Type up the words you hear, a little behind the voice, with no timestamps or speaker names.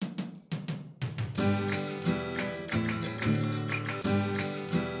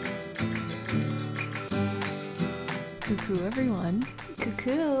Cuckoo, everyone.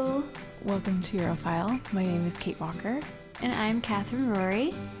 Cuckoo. Welcome to Europhile. My name is Kate Walker. And I'm Catherine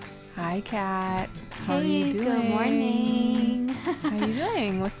Rory. Hi, Kat. How are Hey, you doing? good morning. How are you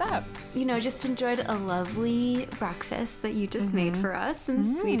doing? What's up? Just enjoyed a lovely breakfast that you just made for us. Some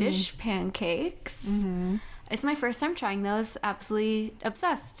Swedish pancakes. It's my first time trying those. Absolutely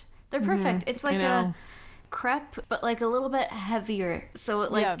obsessed. They're perfect. It's like a crepe, but like a little bit heavier. So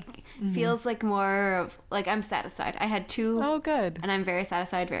it feels like more of, like, I'm satisfied. I had two. Oh, good. And I'm very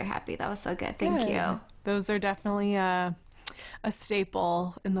satisfied, very happy. That was so good. Thank you. Those are definitely a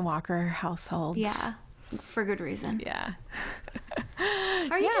staple in the Walker household. Yeah, for good reason. Yeah. How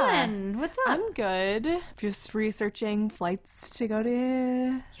are you doing? What's up? I'm good. Just researching flights to go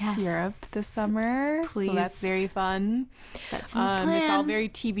to Europe this summer. Please. So that's very fun. That's the plan. It's all very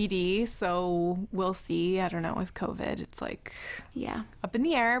TBD, so we'll see. I don't know, with COVID, it's like up in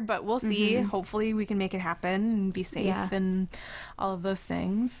the air, but we'll see. Hopefully we can make it happen and be safe and all of those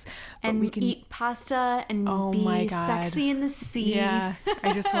things. And we can eat pasta and be sexy in the sea. Yeah,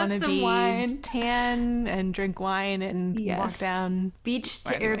 I just want to be wine. tan and drink wine and walk down. Beach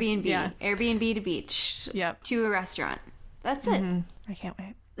to Anyway, Airbnb. yeah. Airbnb to beach. Yep. To a restaurant. That's it. I can't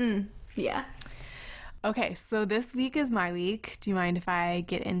wait. Yeah. Okay, so this week is my week. Do you mind if I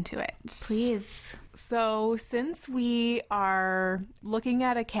get into it? Please. So since we are looking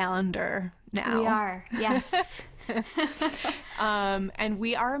at a calendar now. We are. Yes. And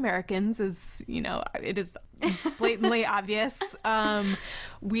we are Americans, as you know, it is blatantly obvious.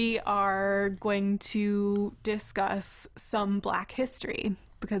 We are going to discuss some Black history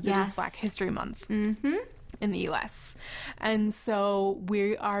because it is Black History Month in the U.S. And so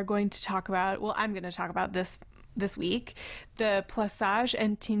we are going to talk about, I'm going to talk about this week, the Plaçage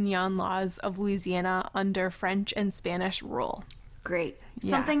and Tignon laws of Louisiana under French and Spanish rule. Great.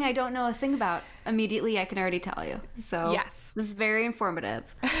 Yeah. Something I don't know a thing about. Immediately, I can already tell you. So yes, this is very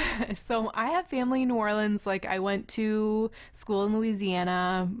informative. So I have family in New Orleans. Like, I went to school in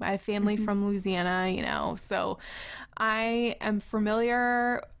Louisiana. I have family from Louisiana, so I am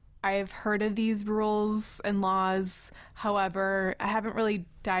familiar. I've heard of these rules and laws. However, I haven't really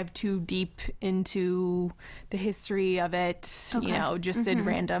dived too deep into the history of it. Just did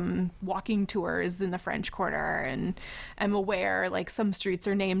random walking tours in the French Quarter, and I'm aware, like, some streets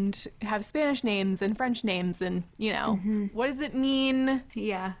are have Spanish names and French names, and what does it mean?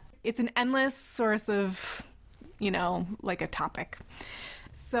 Yeah. It's an endless source of, like a topic.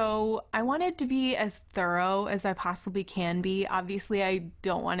 So I wanted to be as thorough as I possibly can be. Obviously, I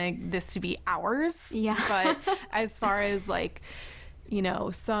don't want this to be hours. Yeah. But as far as, like,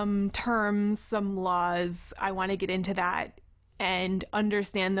 some terms, some laws, I want to get into that and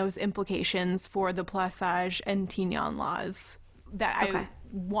understand those implications for the Plaçage and Tignon laws that I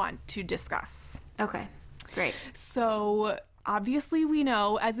want to discuss. Okay. Great. So obviously we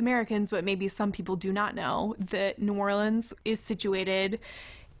know as Americans, but maybe some people do not know, that New Orleans is situated,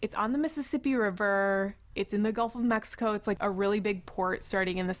 it's on the Mississippi River, it's in the Gulf of Mexico, it's like a really big port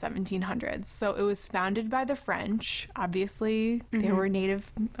starting in the 1700s. So it was founded by the French. Obviously, they were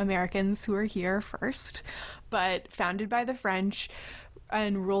Native Americans who were here first, but founded by the French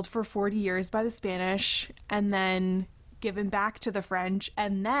and ruled for 40 years by the Spanish, and then given back to the French,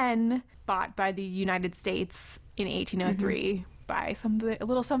 and then bought by the United States in 1803 by a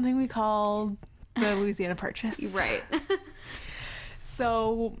little something we call the Louisiana Purchase. Right.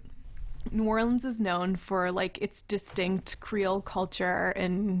 So New Orleans is known for, like, its distinct Creole culture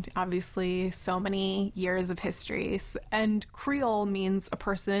and obviously so many years of history. And Creole means a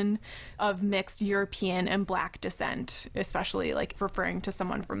person of mixed European and Black descent, especially, like, referring to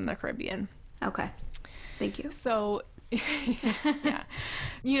someone from the Caribbean. Okay. Thank you. So yeah.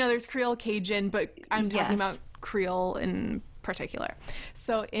 There's Creole Cajun, but I'm talking about Creole in particular.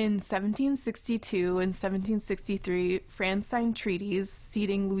 So in 1762 and 1763, France signed treaties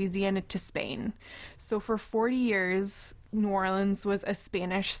ceding Louisiana to Spain. So for 40 years, New Orleans was a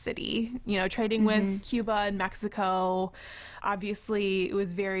Spanish city, trading with Cuba and Mexico. Obviously, it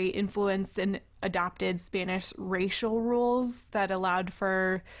was very influenced and adopted Spanish racial rules that allowed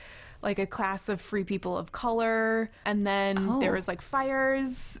for, like, a class of free people of color. And then there was, like,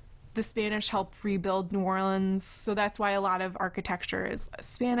 fires. The Spanish helped rebuild New Orleans. So that's why a lot of architecture is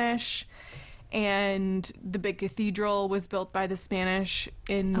Spanish. And the big cathedral was built by the Spanish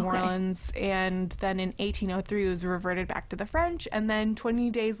in New Orleans. And then in 1803, it was reverted back to the French. And then 20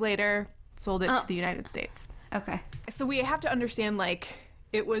 days later, sold it to the United States. Okay. So we have to understand, like,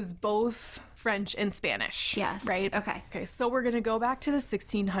 it was both French, and Spanish. Yes. Right? Okay. Okay, so we're going to go back to the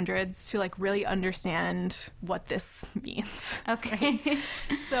 1600s to like really understand what this means. Okay.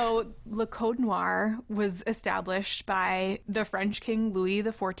 So Le Code Noir was established by the French King Louis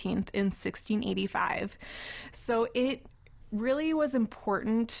XIV in 1685. So it really was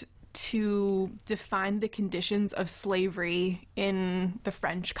important to define the conditions of slavery in the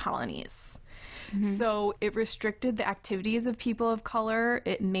French colonies. So it restricted the activities of people of color.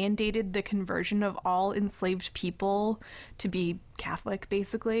 It mandated the conversion of all enslaved people to be Catholic,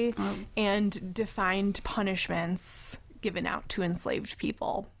 basically, and defined punishments given out to enslaved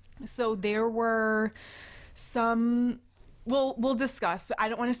people. So there were some, we'll discuss, I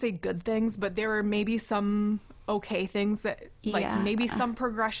don't want to say good things, but there were maybe some okay things that, like maybe some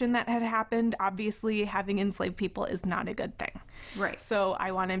progression that had happened. Obviously, having enslaved people is not a good thing. Right. So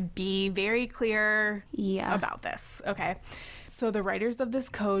I want to be very clear about this. Okay. So the writers of this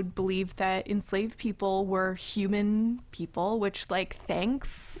code believed that enslaved people were human people, which, like,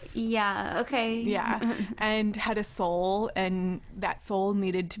 thanks. Yeah. Okay. Yeah. And had a soul, and that soul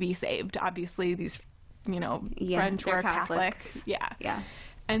needed to be saved. Obviously, these, French were Catholics. Yeah. Yeah.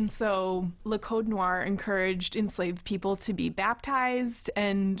 And so Le Code Noir encouraged enslaved people to be baptized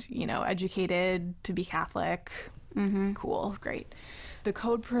and, educated to be Catholic. Cool. Great. The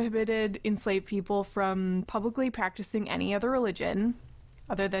code prohibited enslaved people from publicly practicing any other religion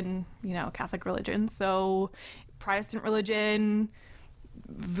other than, Catholic religion. So Protestant religion,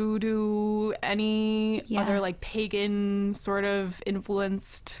 voodoo, any other like pagan sort of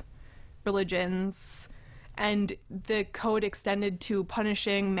influenced religions. And the code extended to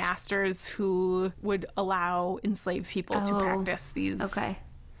punishing masters who would allow enslaved people to practice these.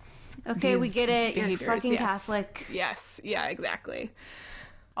 Okay, we get it. You're behaviors. fucking Yes. Catholic. Yes. Yeah, exactly.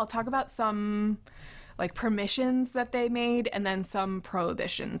 I'll talk about some like permissions that they made and then some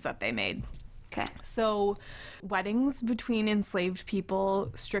prohibitions that they made. Okay. So, weddings between enslaved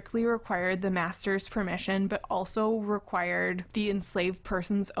people strictly required the master's permission, but also required the enslaved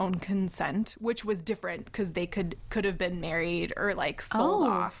person's own consent, which was different because they could have been married or like sold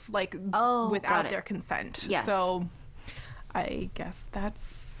off, like without their consent. Yes. So, I guess that's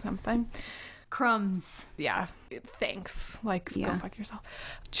something. Crumbs. Yeah, thanks. Like, go fuck yourself.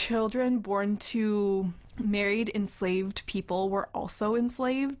 Children born to married enslaved people were also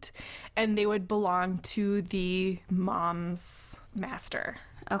enslaved, and they would belong to the mom's master.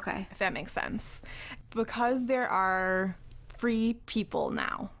 Okay. If that makes sense. Because there are free people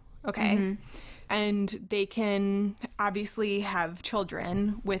now, okay? And they can obviously have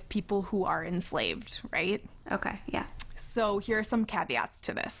children with people who are enslaved, right? Okay, yeah. So here are some caveats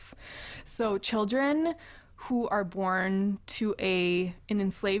to this. So children who are born to an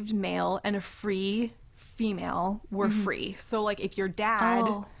enslaved male and a free female were free. So like if your dad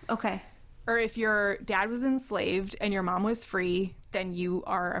or if your dad was enslaved and your mom was free, then you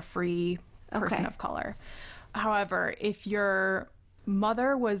are a free person of color. However, if your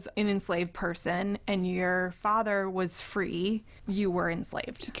mother was an enslaved person and your father was free, you were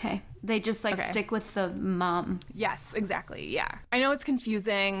enslaved. Okay. They just stick with the mom. Yes, exactly. Yeah. I know it's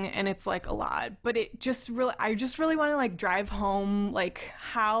confusing and it's like a lot, but I just really want to like drive home like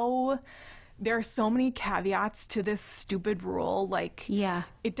how there are so many caveats to this stupid rule. Like,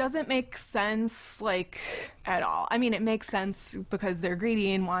 it doesn't make sense like at all. I mean, it makes sense because they're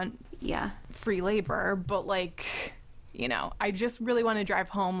greedy and want free labor, but like, I just really want to drive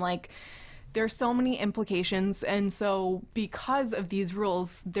home like there's so many implications, and so because of these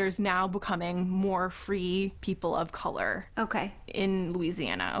rules, there's now becoming more free people of color in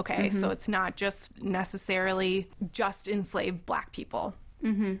Louisiana. So it's not just necessarily just enslaved black people.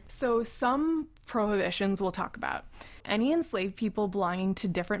 So some prohibitions we'll talk about. Any enslaved people belonging to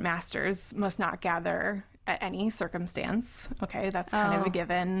different masters must not gather at any circumstance. That's kind of a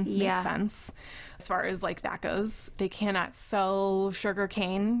given. Makes sense. As far as like that goes, they cannot sell sugar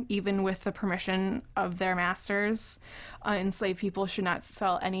cane even with the permission of their masters. Enslaved people should not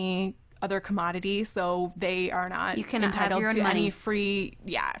sell any other commodity, so they are not entitled to any free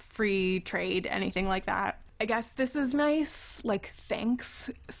trade, anything like that. I guess this is nice, like thanks.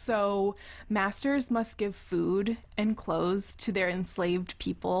 So masters must give food and clothes to their enslaved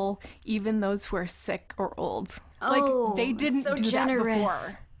people, even those who are sick or old. Like they didn't do that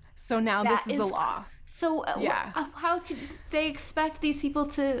before. So now this is a law. So how could they expect these people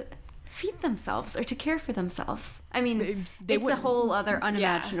to feed themselves or to care for themselves? I mean, it's a whole other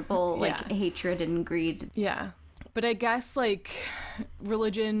unimaginable hatred and greed. Yeah. But I guess like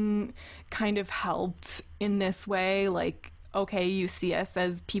religion kind of helped in this way. Like, okay, you see us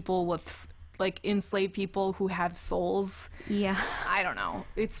as people with like enslaved people who have souls. Yeah. I don't know.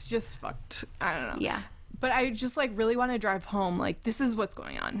 It's just fucked. I don't know. Yeah. But I just like really want to drive home, like, this is what's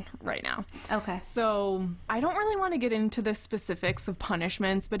going on right now. Okay. So I don't really want to get into the specifics of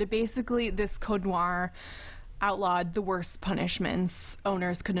punishments, but this Code Noir outlawed the worst punishments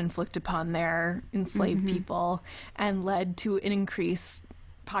owners could inflict upon their enslaved people, and led to an increased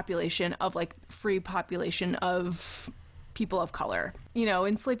population of like free population of people of color. You know,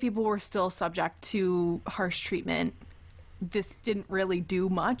 enslaved people were still subject to harsh treatment. This didn't really do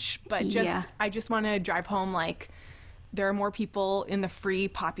much, but I just want to drive home, like, there are more people in the free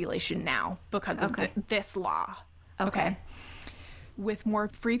population now because of this law. Okay. With more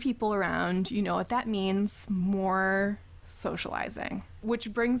free people around, you know what that means? More socializing.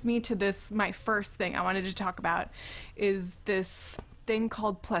 Which brings me to my first thing I wanted to talk about is this thing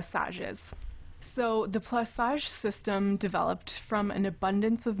called plessages. So the plessage system developed from an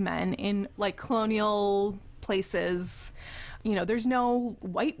abundance of men in like colonial places. You know, there's no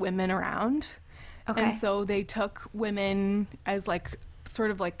white women around. Okay. And so they took women as like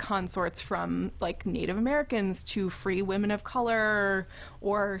sort of like consorts from like Native Americans to free women of color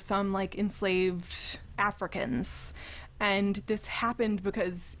or some like enslaved Africans. And this happened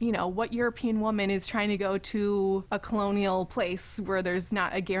because, you know, what European woman is trying to go to a colonial place where there's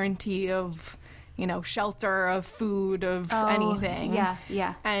not a guarantee of, you know, shelter, of food, of anything. Yeah,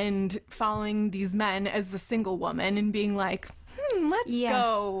 yeah. And following these men as a single woman and being like, let's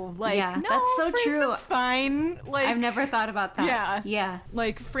go. Like, no, that's so France true. is fine. Like, I've never thought about that. Yeah. Yeah.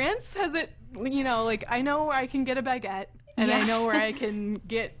 Like, France has it, you know, like, I know where I can get a baguette and I know where I can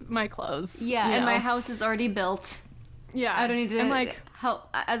get my clothes. Yeah, and my house is already built. Yeah. I don't need to like, help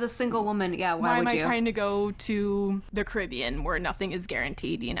as a single woman. Yeah, why would am you? I trying to go to the Caribbean where nothing is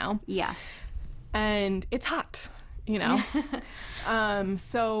guaranteed, you know? Yeah. And it's hot, you know?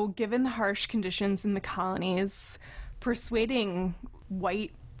 So given the harsh conditions in the colonies, persuading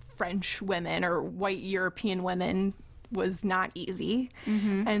white French women or white European women was not easy.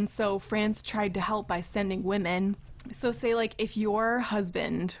 And so France tried to help by sending women. So say like if your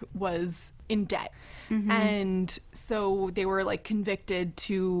husband was in debt and so they were like convicted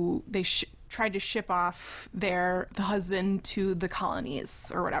to, they tried to ship off the husband to the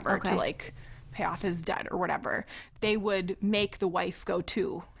colonies or whatever to like pay off his debt or whatever, they would make the wife go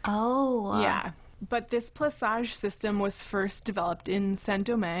too. Yeah. But this plessage system was first developed in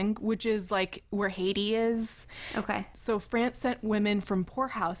Saint-Domingue, which is like where Haiti is. Okay. So France sent women from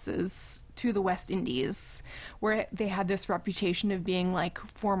poorhouses to the West Indies, where they had this reputation of being like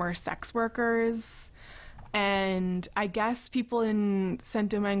former sex workers. And I guess people in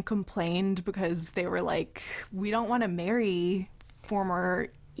Saint-Domingue complained because they were like, we don't want to marry former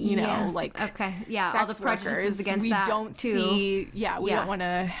you know, like all the prejudices against we that don't too. See, we don't want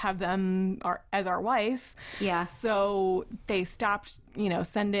to have them as our wife. Yeah. So they stopped, you know,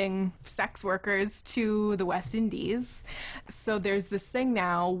 sending sex workers to the West Indies. So there's this thing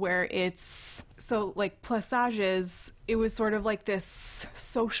now where it's so like plessages. It was sort of like this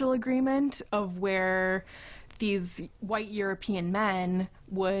social agreement of where these white European men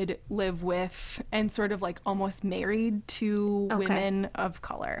would live with and sort of like almost married to women of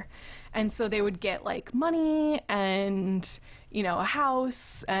color. And so they would get like money and, you know, a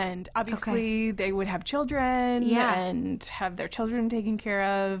house, and obviously they would have children and have their children taken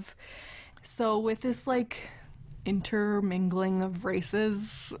care of. So with this like intermingling of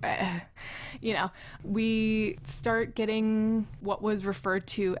races, you know, we start getting what was referred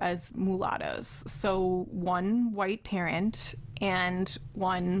to as mulattoes. So one white parent and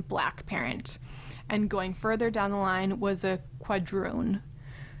one black parent. And going further down the line was a quadroon.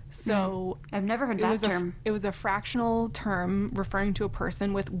 So I've never heard that term. It was a fractional term referring to a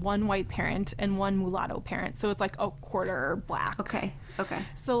person with one white parent and one mulatto parent. So it's like a quarter black. Okay.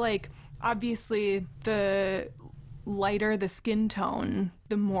 So like obviously the lighter the skin tone,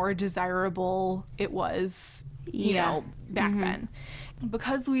 the more desirable it was, you know, back then.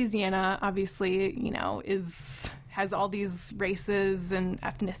 Because Louisiana obviously, you know, has all these races and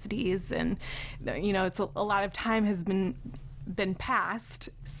ethnicities, and you know, it's a lot of time has been passed.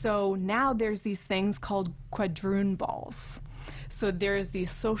 So now there's these things called quadroon balls. So there's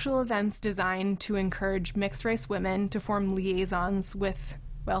these social events designed to encourage mixed race women to form liaisons with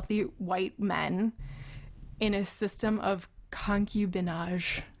wealthy white men in a system of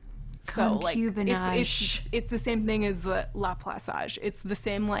concubinage. So like it's the same thing as the la plessage. It's the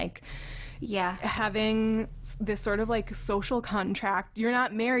same like having this sort of like social contract. You're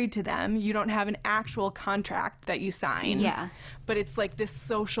not married to them. You don't have an actual contract that you sign. Yeah. But it's like this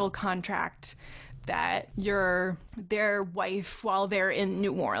social contract that you're their wife while they're in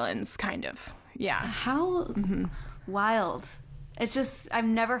New Orleans, kind of. Yeah. How wild. It's just, I've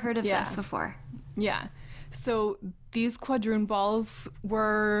never heard of this before. Yeah. So these quadroon balls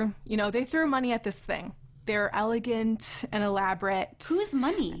were, they threw money at this thing. They're elegant and elaborate. Whose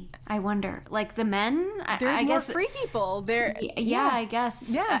money? I wonder. Like the men? There's I more guess free people. I guess.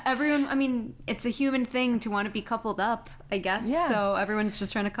 Yeah. Everyone, I mean, it's a human thing to want to be coupled up, I guess. Yeah. So everyone's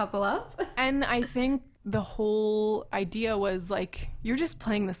just trying to couple up. And I think the whole idea was like, you're just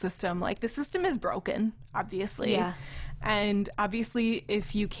playing the system. Like, the system is broken, obviously. Yeah. And obviously,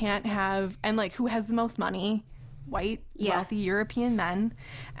 if you can't have, and like, who has the most money? White, wealthy European men.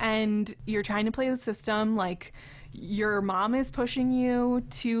 And you're trying to play the system. Like, your mom is pushing you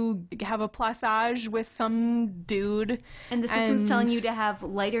to have a plus-age with some dude. And the system's telling you to have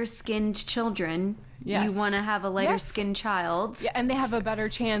lighter-skinned children. Yes. You want to have a lighter-skinned child. Yeah, and they have a better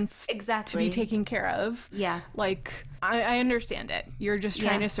chance to be taken care of. Yeah. Like, I understand it. You're just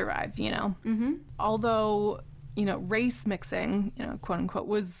trying to survive, Mm-hmm. Although, race mixing, quote unquote,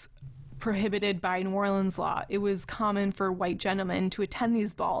 was prohibited by New Orleans law. It was common for white gentlemen to attend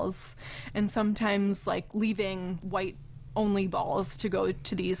these balls and sometimes like leaving white only balls to go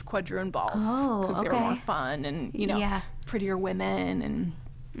to these quadroon balls because they were more fun and, prettier women and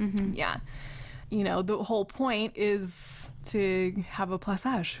the whole point is to have a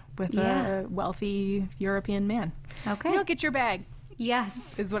plus-age with a wealthy European man. Okay. Get your bag.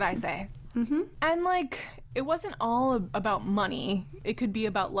 Yes. Is what I say. Mm-hmm. And like, it wasn't all about money. It could be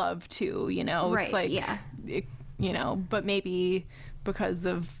about love too, Right, it's like, but maybe because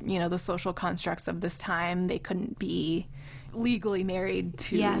of, the social constructs of this time, they couldn't be legally married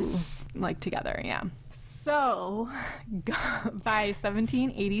to like together. Yeah. So by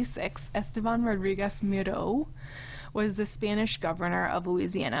 1786, Esteban Rodriguez Miro was the Spanish governor of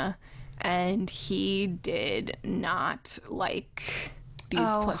Louisiana, and he did not like these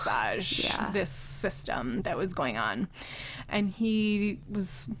plus-age, this system that was going on. And he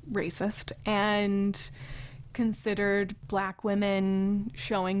was racist and considered black women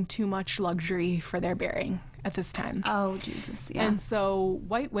showing too much luxury for their bearing at this time. Oh, Jesus, yeah. And so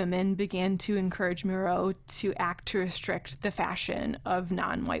white women began to encourage Miro to act to restrict the fashion of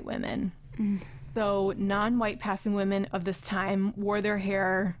non-white women. So non-white passing women of this time wore their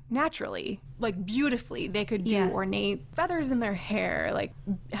hair naturally, like beautifully. They could do ornate feathers in their hair, like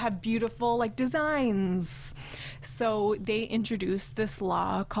have beautiful like designs. So they introduced this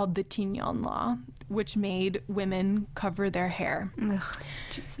law called the Tignon Law, which made women cover their hair. Ugh,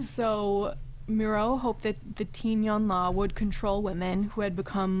 Jesus. So Miro hoped that the Tignon Law would control women who had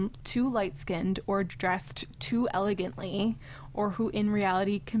become too light-skinned or dressed too elegantly, or who in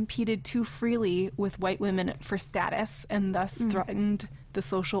reality competed too freely with white women for status and thus threatened the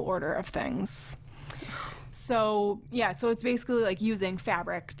social order of things. So it's basically like using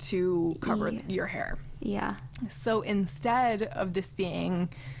fabric to cover your hair. Yeah. So instead of this being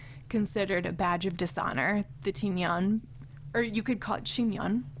considered a badge of dishonor, the Tignon, or you could call it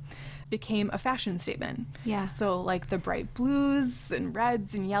chignon, became a fashion statement. Yeah. So like the bright blues and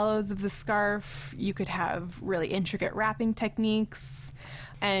reds and yellows of the scarf, you could have really intricate wrapping techniques.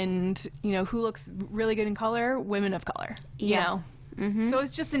 And, who looks really good in color? Women of color. Yeah. So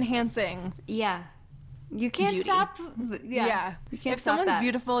it's just enhancing. Yeah. You can't beauty. stop. Yeah. You can't if stop someone's that.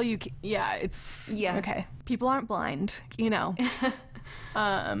 beautiful, it's okay. People aren't blind,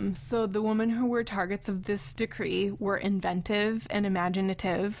 So the women who were targets of this decree were inventive and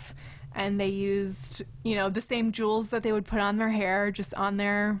imaginative, and they used, the same jewels that they would put on their hair, just on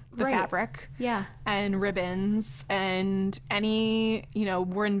the fabric. Yeah. And ribbons, and any,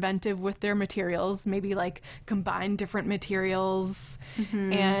 were inventive with their materials, maybe like combined different materials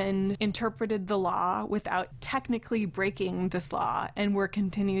and interpreted the law without technically breaking this law, and were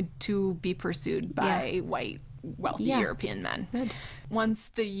continued to be pursued by white wealthy European men. Good. Once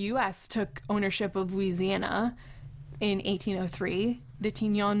the U.S. took ownership of Louisiana in 1803, the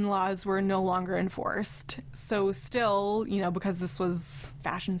Tignon laws were no longer enforced. So still, because this was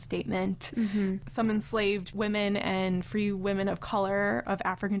fashion statement, some enslaved women and free women of color of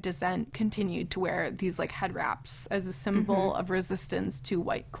African descent continued to wear these like head wraps as a symbol of resistance to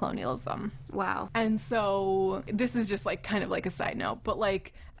white colonialism. Wow. And so this is just like kind of like a side note, but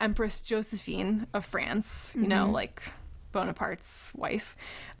like Empress Josephine of France, like Bonaparte's wife,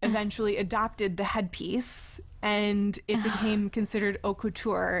 eventually adopted the headpiece, and it became considered haute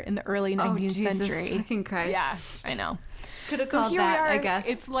couture in the early 19th century. Jesus fucking Christ. Yes, I know. Could have called that, I guess.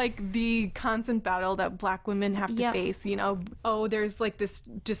 It's like the constant battle that black women have to face, there's like this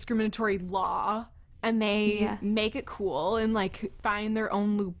discriminatory law and they make it cool and like find their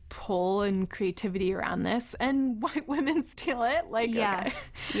own loophole and creativity around this, and white women steal it. Like, okay.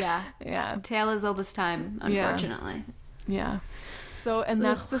 Yeah. Tale as old as time, unfortunately. Yeah. So, and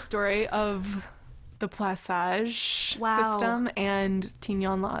that's the story of the Plaçage system and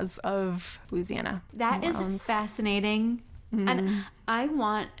Tignon laws of Louisiana. That is fascinating. And I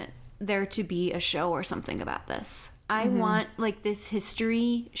want there to be a show or something about this. I want like this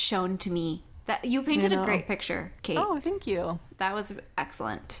history shown to me. That you painted a great picture, Kate. Oh, thank you. That was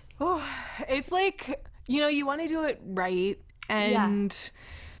excellent. Oh, it's like, you want to do it right, and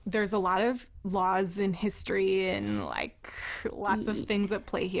there's a lot of laws in history and like lots of things at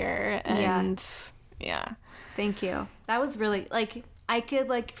play here, and Thank you. That was really like I could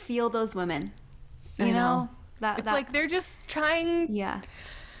like feel those women. You know? It's like they're just trying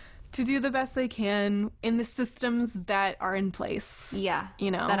to do the best they can in the systems that are in place. Yeah.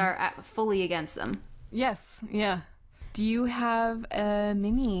 That are fully against them. Yes. Yeah. Do you have a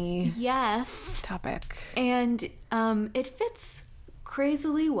mini topic? And it fits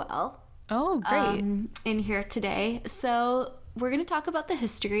crazily well. Oh, great. In here today. So we're going to talk about the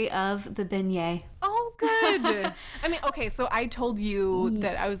history of the beignet. Oh, good. I mean, okay, so I told you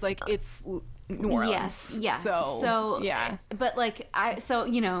that I was like, it's New Orleans. Yes, yeah. So yeah. But like, I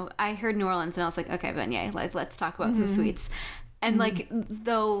heard New Orleans and I was like, okay, beignet, like, let's talk about some sweets. And like,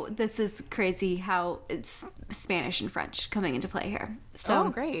 though this is crazy how it's Spanish and French coming into play here. So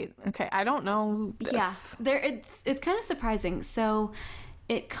great. Okay, I don't know this. Yeah, it's kind of surprising. So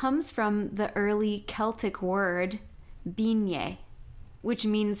it comes from the early Celtic word beignet, which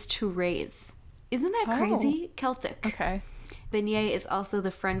means to raise. Isn't that crazy? Celtic. Okay. Beignet is also the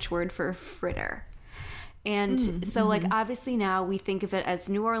French word for fritter. And so, like, obviously now we think of it as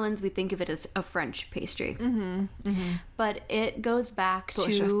New Orleans, we think of it as a French pastry. But it goes back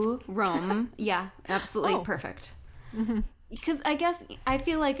to Rome. Yeah, absolutely perfect. Because I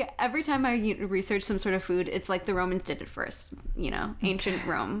feel like every time I research some sort of food, it's like the Romans did it first. Ancient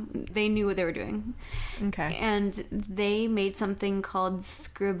Rome. They knew what they were doing. Okay. And they made something called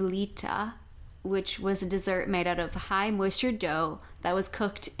scribblita, which was a dessert made out of high moisture dough that was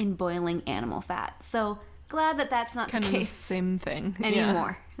cooked in boiling animal fat. So glad that that's not kind the of case the same thing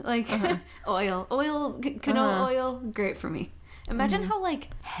anymore. Like oil, canola oil, great for me. Imagine how like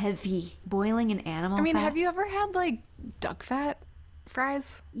heavy boiling an animal. I mean, fat. have you ever had like duck fat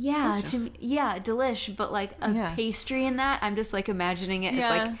fries? Yeah, delish, but like a pastry in that, I'm just like imagining it.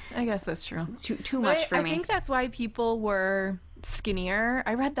 Yeah, it's like I guess that's true. Too much for me. I think that's why people were skinnier.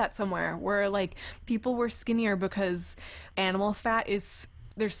 I read that somewhere where like people were skinnier because animal fat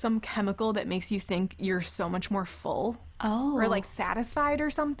there's some chemical that makes you think you're so much more full. Oh. Or like satisfied or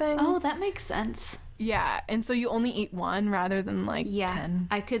something. Oh, that makes sense. Yeah, and so you only eat one rather than like 10.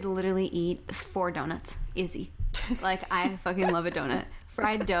 I could literally eat 4 donuts. Easy. Like, I fucking love a donut.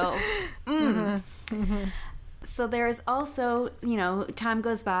 Fried dough. So there is also, time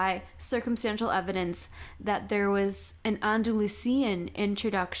goes by, circumstantial evidence that there was an Andalusian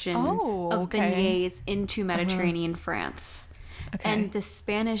introduction of beignets into Mediterranean France. Okay. And the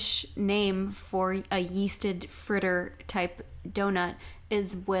Spanish name for a yeasted fritter type donut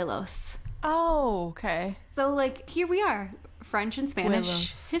is buelos. Oh, okay. So, like, here we are, French and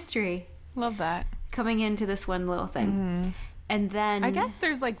Spanish history. Love that. Coming into this one little thing. And then I guess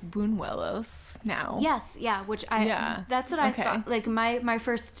there's like buñuelos now. Yes, yeah, that's what I thought. Like my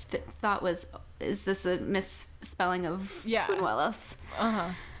first thought was, is this a misspelling of buñuelos?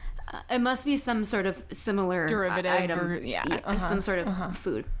 It must be some sort of similar derivative item, or some sort of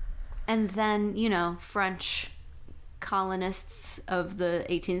food. And then French colonists of the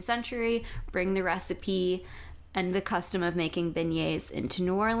 18th century bring the recipe and the custom of making beignets into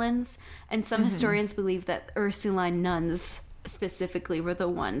New Orleans. And some historians believe that Ursuline nuns specifically were the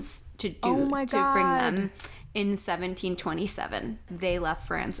ones to bring them. In 1727, they left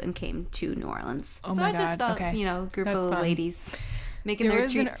France and came to New Orleans. Oh my God. I just thought, group of ladies making their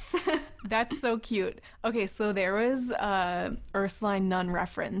treats. That's so cute. Okay, so there was a Ursuline nun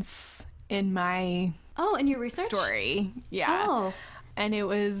reference in my in your research story. Yeah. Oh. And it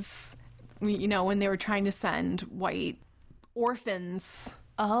was, when they were trying to send white orphans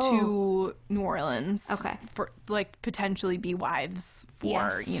to New Orleans for like potentially be wives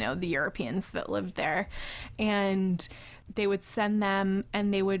for the Europeans that lived there, and they would send them,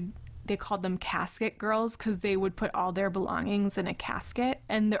 and they called them casket girls because they would put all their belongings in a casket,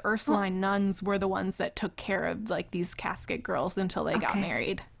 and the Ursuline nuns were the ones that took care of like these casket girls until they got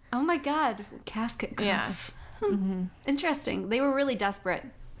married. Oh my God, casket girls. Yeah. Interesting. They were really desperate,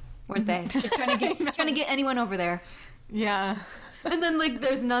 weren't they? Trying to get anyone over there. Yeah. And then like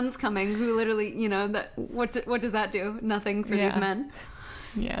there's nuns coming who literally, you know, that what does that do? Nothing for these men.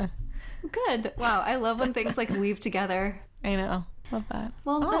 Yeah. Good. Wow, I love when things like weave together. I know. Love that.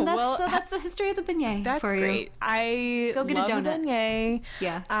 Well, that's the history of the beignet. That's for great. You. I go get love a donut. Beignet.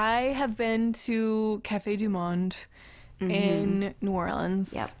 Yeah. I have been to Café du Monde in New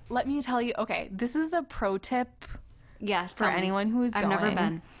Orleans. Yep. Let me tell you. Okay, this is a pro tip. Yeah. For anyone who is going. I've never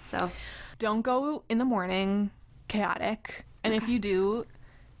been. So don't go in the morning. Chaotic. And if you do,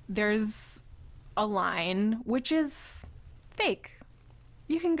 there's a line which is fake.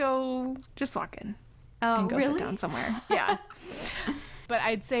 You can go just walk in. Oh, and go really? sit down somewhere. Yeah. But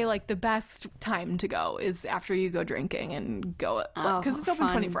I'd say like the best time to go is after you go drinking and go because it's open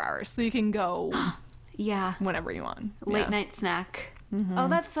 24 hours, so you can go yeah whenever you want. Late night snack. Oh,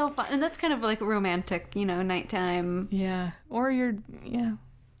 that's so fun. And that's kind of like romantic, you know, nighttime. Yeah. Or you're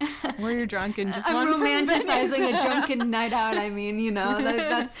drunk and just I'm want romanticizing a drunken night out. I mean, you know,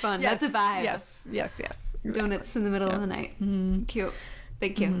 that's fun. Yes, that's a vibe. Yes. Exactly. Donuts in the middle of the night. Cute.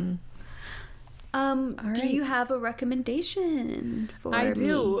 Thank you. Right. Do you have a recommendation for me? I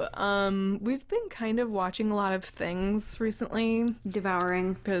do. We've been kind of watching a lot of things recently.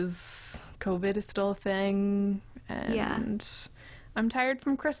 Devouring. Because COVID is still a thing. And I'm tired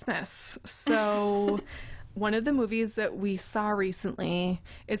from Christmas. So one of the movies that we saw recently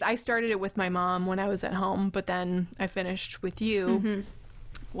is, I started it with my mom when I was at home, but then I finished with you,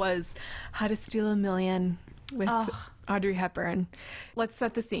 was How to Steal a Million with Audrey Hepburn. Let's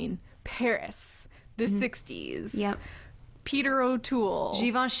set the scene. Paris, the 60s. Yep. Peter O'Toole.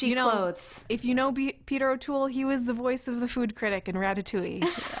 Givenchy clothes. If you know Peter O'Toole, he was the voice of the food critic in Ratatouille.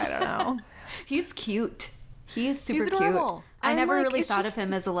 I don't know. He's cute. He is super He's adorable. cute. I never really thought just of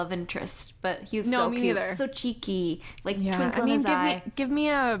him as a love interest, but he was No, so me cute. neither. So cheeky. Like Yeah, twinkle I mean, in his eye. give me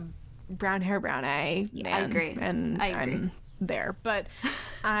a brown hair, brown eye. Yeah, I man, agree. And I agree. I'm there. But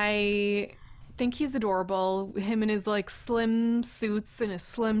I think he's adorable. Him and his like slim suits and his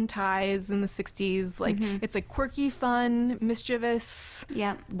slim ties in the 60s. Like it's like quirky, fun, mischievous.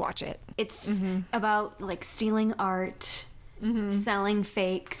 Yep. Watch it. It's about like stealing art, selling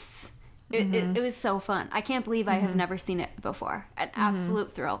fakes. It was so fun. I can't believe I have never seen it before. An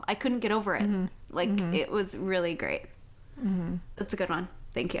absolute thrill. I couldn't get over it. Like it was really great. That's a good one.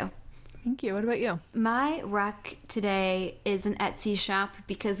 Thank you. Thank you. What about you? My rec today is an Etsy shop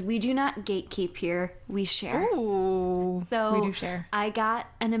because we do not gatekeep here. We share. Ooh, So we do share. I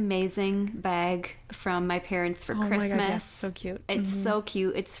got an amazing bag from my parents for Christmas. My God, yes, so cute. It's so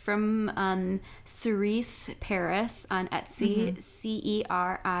cute. It's from Cerise Paris on Etsy, Cerise.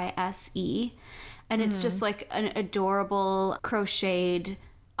 And it's just like an adorable crocheted,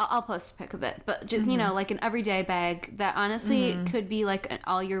 I'll post a pic of it, but just, you know, like an everyday bag that honestly could be like an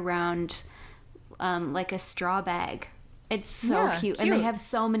all year round, like a straw bag. It's so cute. And they have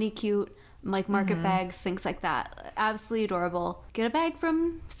so many cute like market bags, things like that. Absolutely adorable. Get a bag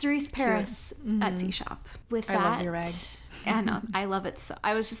from Cerise Paris Etsy shop. With that, I love your bag. I know, I love it. So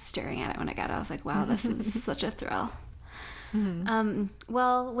I was just staring at it when I got it. I was like, wow, this is such a thrill.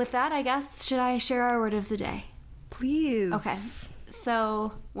 Well, with that, I guess, should I share our word of the day? Please. Okay.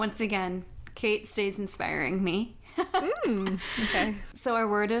 So, once again, Kate stays inspiring me. Okay. So, our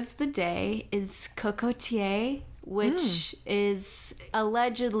word of the day is cocotier, which is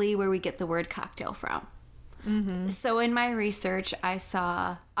allegedly where we get the word cocktail from. So, in my research, I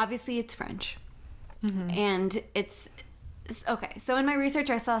saw, obviously, it's French. And it's, okay. So, in my research,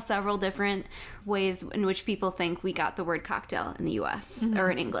 I saw several different ways in which people think we got the word cocktail in the US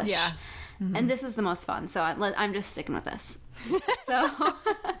or in English. Yeah. And this is the most fun, so I'm just sticking with this. So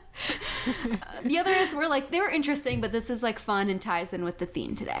the others were like, they were interesting, but this is like fun and ties in with the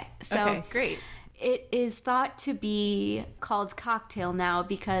theme today. So Okay, great. It is thought to be called cocktail now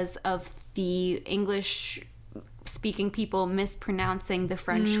because of the English speaking people mispronouncing the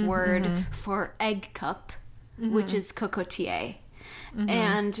French word for egg cup, which is cocotier.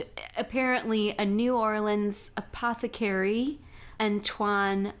 And apparently a New Orleans apothecary,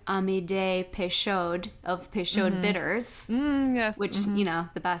 Antoine Amédée Peychaud of Peychaud Bitters, Yes. which, you know,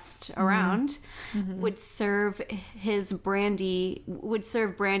 the best around, would serve brandy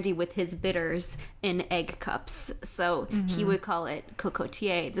with his bitters in egg cups. So he would call it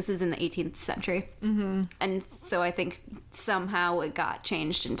cocotier. This is in the 18th century. And so I think somehow it got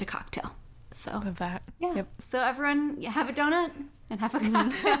changed into cocktail. So Love that. yeah. Yep. So everyone, have a donut and have a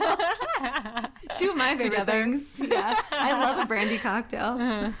cocktail. Two of my favorite things. Yeah. I love a brandy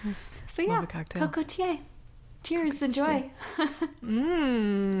cocktail. So yeah, Love a cocktail. cocotier. Cheers. Enjoy.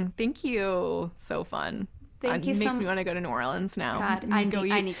 Thank you. So fun. Thank you. It makes me want to go to New Orleans now. God, I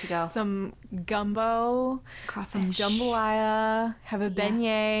need to go. Some gumbo, Crawfish. some jambalaya, have a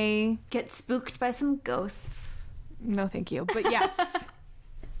beignet. Get spooked by some ghosts. No, thank you. But yes.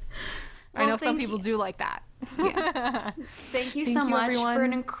 I know some people do like that. Yeah. Thank you so much for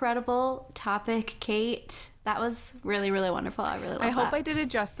an incredible topic, Kate. That was really, really wonderful. I really love that. I hope I did it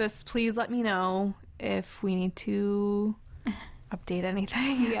justice. Please let me know if we need to update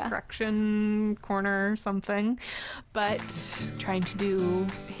anything. Correction corner, something. But trying to do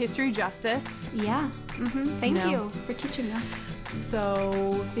history justice. Yeah. Thank you for teaching us.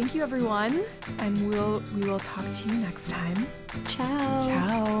 So thank you, everyone. And we will talk to you next time. Ciao.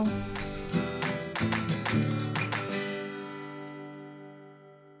 Ciao.